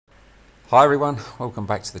Hi everyone, welcome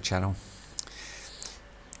back to the channel.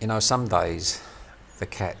 You know, some days the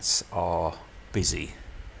cats are busy,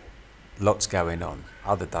 lots going on.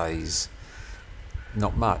 Other days,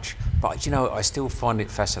 not much. But you know, I still find it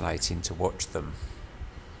fascinating to watch them,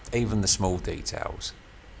 even the small details,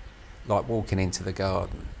 like walking into the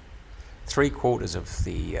garden. 3/4 of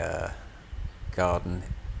the garden,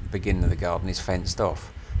 the beginning of the garden is fenced off.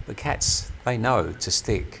 The cats, they know to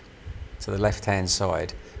stick to the left-hand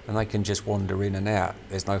side and they can just wander in and out.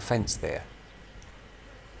 There's no fence there.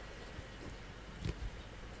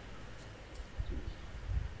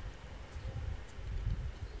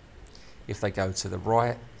 If they go to the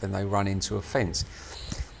right, then they run into a fence.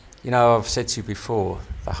 You know, I've said to you before,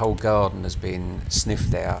 the whole garden has been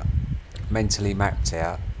sniffed out, mentally mapped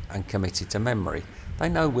out and committed to memory. They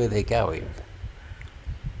know where they're going.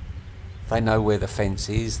 They know where the fence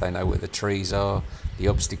is, they know where the trees are, the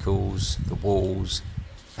obstacles, the walls.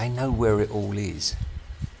 They know where it all is.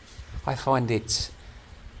 I find it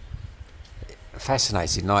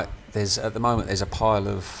fascinating. Like at the moment there's a pile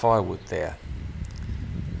of firewood there.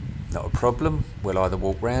 Not a problem. We'll either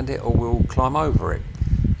walk round it or we'll climb over it.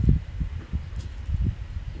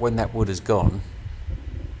 When that wood is gone,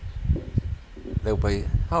 there'll be,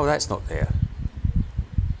 oh, that's not there.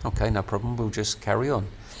 Okay, no problem. We'll just carry on.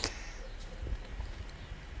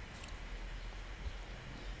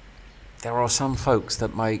 There are some folks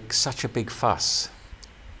that make such a big fuss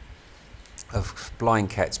of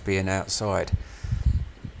blind cats being outside.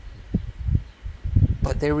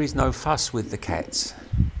 But there is no fuss with the cats.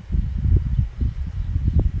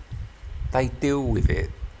 They deal with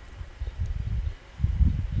it.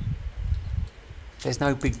 There's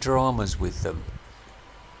no big dramas with them.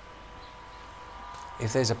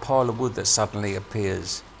 If there's a pile of wood that suddenly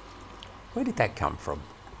appears, where did that come from?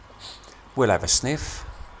 We'll have a sniff.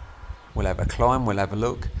 We'll have a climb, we'll have a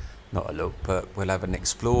look. Not a look, but we'll have an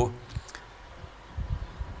explore.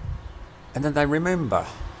 And then they remember.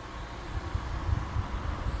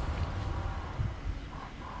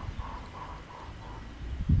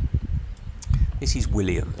 This is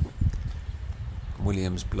William.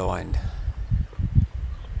 William's blind.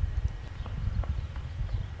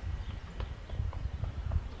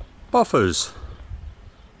 Buffers,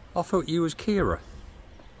 I thought you was Kira.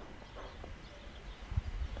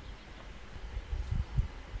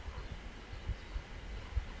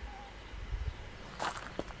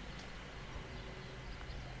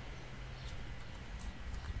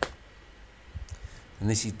 And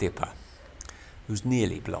this is Dipper, who's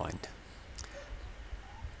nearly blind.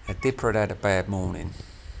 Now, Dipper had a bad morning.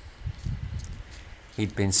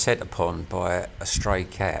 He'd been set upon by a stray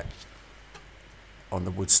cat on the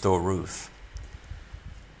wood store roof.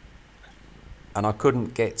 And I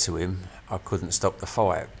couldn't get to him, I couldn't stop the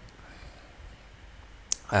fight.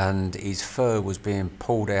 And his fur was being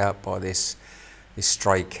pulled out by this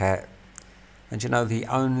stray cat. And you know,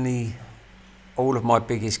 all of my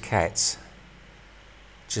biggest cats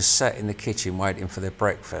just sat in the kitchen waiting for their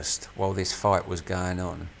breakfast while this fight was going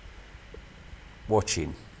on,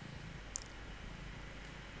 watching.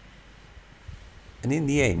 And in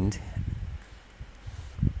the end,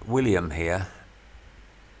 William here,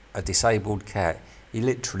 a disabled cat, he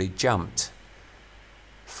literally jumped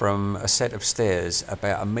from a set of stairs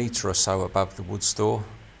about 1 metre or so above the wood store.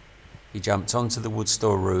 He jumped onto the wood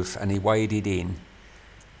store roof and he waded in.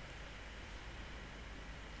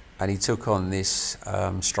 And he took on this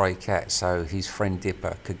stray cat so his friend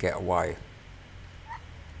Dipper could get away.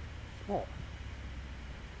 What?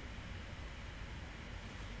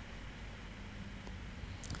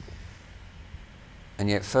 And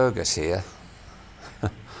yet Fergus here,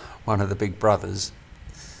 one of the big brothers,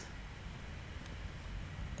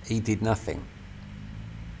 he did nothing.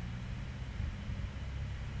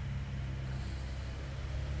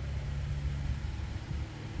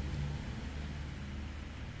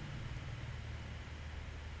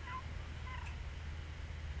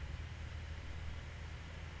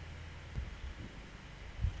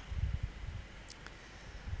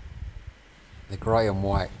 The grey and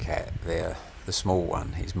white cat there, the small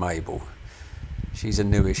one, is Mabel. She's a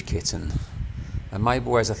newish kitten. And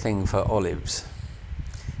Mabel has a thing for olives.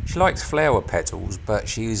 She likes flower petals, but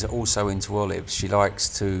she's also into olives. She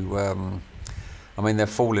likes to, I mean, they're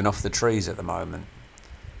falling off the trees at the moment.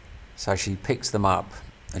 So she picks them up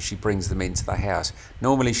and she brings them into the house.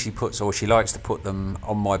 Normally she likes to put them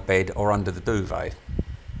on my bed or under the duvet.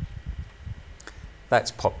 That's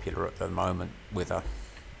popular at the moment with her.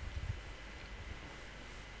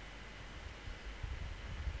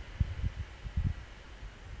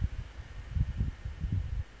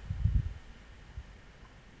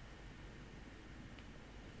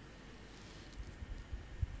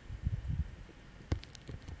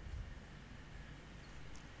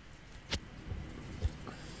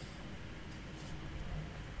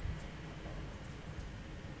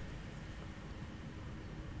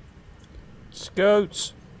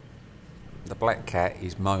 Scoots. The black cat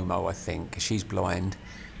is Momo, I think, 'cause she's blind.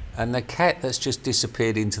 And the cat that's just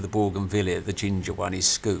disappeared into the Bougainvillea, the ginger one, is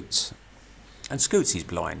Scoots. And Scoots is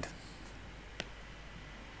blind.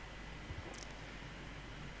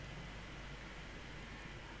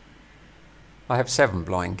 I have 7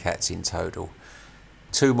 blind cats in total.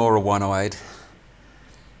 2 more are one-eyed.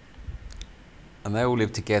 And they all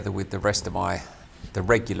live together with the rest of the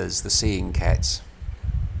regulars, the seeing cats.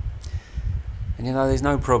 And you know, there's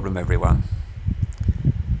no problem, everyone.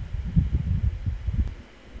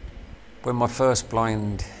 When my first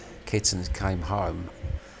blind kittens came home,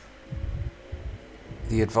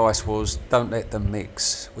 the advice was, don't let them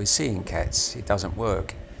mix with seeing cats, it doesn't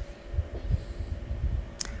work.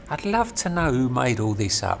 I'd love to know who made all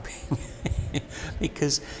this up,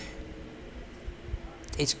 because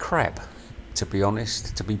it's crap, to be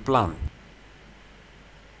honest, to be blunt.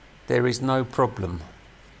 There is no problem.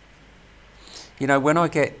 You know, when I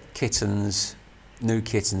get kittens, new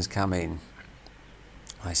kittens come in,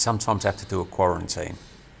 I sometimes have to do a quarantine,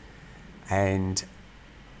 and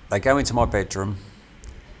they go into my bedroom.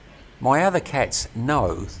 My other cats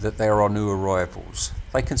know that there are new arrivals.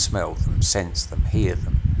 They can smell them, sense them, hear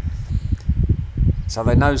them. So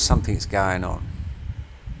they know something's going on.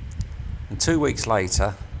 And 2 weeks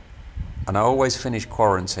later, and I always finish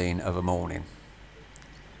quarantine of a morning,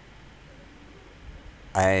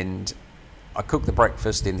 and I cook the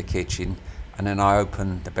breakfast in the kitchen, and then I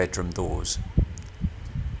open the bedroom doors.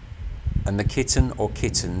 And the kitten or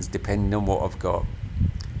kittens, depending on what I've got,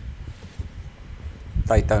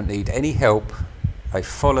 they don't need any help. They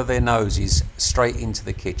follow their noses straight into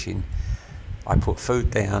the kitchen. I put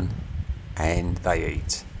food down and they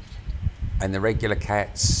eat. And the regular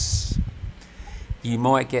cats, you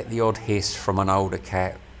might get the odd hiss from an older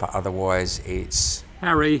cat, but otherwise it's...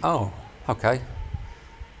 Harry. Oh, okay.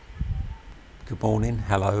 Good morning,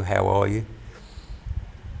 hello, how are you?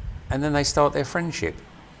 And then they start their friendship.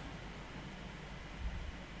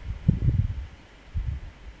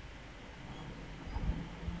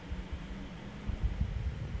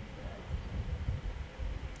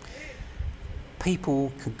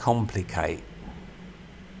 People can complicate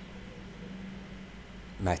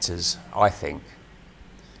matters, I think.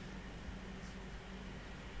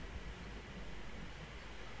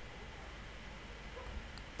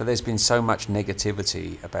 But there's been so much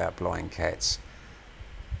negativity about blind cats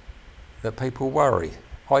that people worry.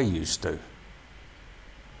 I used to.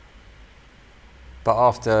 But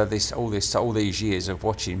after all these years of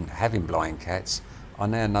having blind cats, I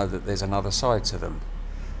now know that there's another side to them.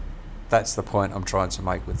 That's the point I'm trying to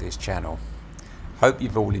make with this channel. Hope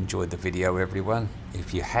you've all enjoyed the video, everyone.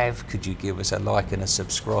 If you have, could you give us a like and a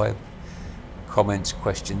subscribe? Comments,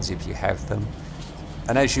 questions if you have them.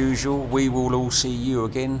 And as usual, we will all see you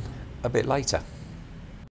again a bit later.